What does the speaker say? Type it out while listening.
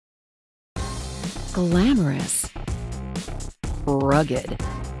Glamorous. Rugged.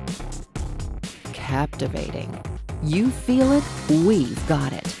 Captivating. You feel it, we've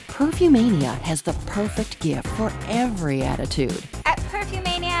got it. Perfumania has the perfect gift for every attitude. At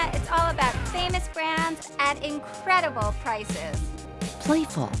Perfumania, it's all about famous brands at incredible prices.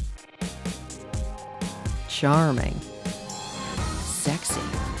 Playful. Charming. Sexy.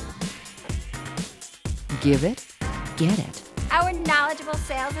 Give it, get it. Our knowledgeable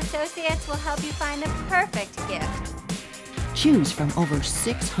sales associates will help you find the perfect gift. Choose from over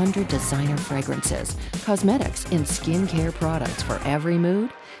 600 designer fragrances, cosmetics, and skincare products for every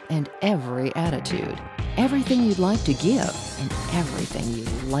mood and every attitude. Everything you'd like to give and everything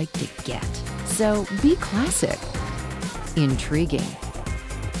you'd like to get. So be classic, intriguing,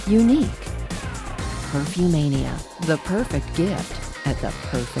 unique. Perfumania, the perfect gift at the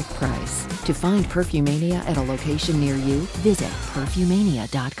perfect price. To find Perfumania at a location near you, visit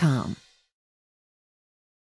perfumania.com.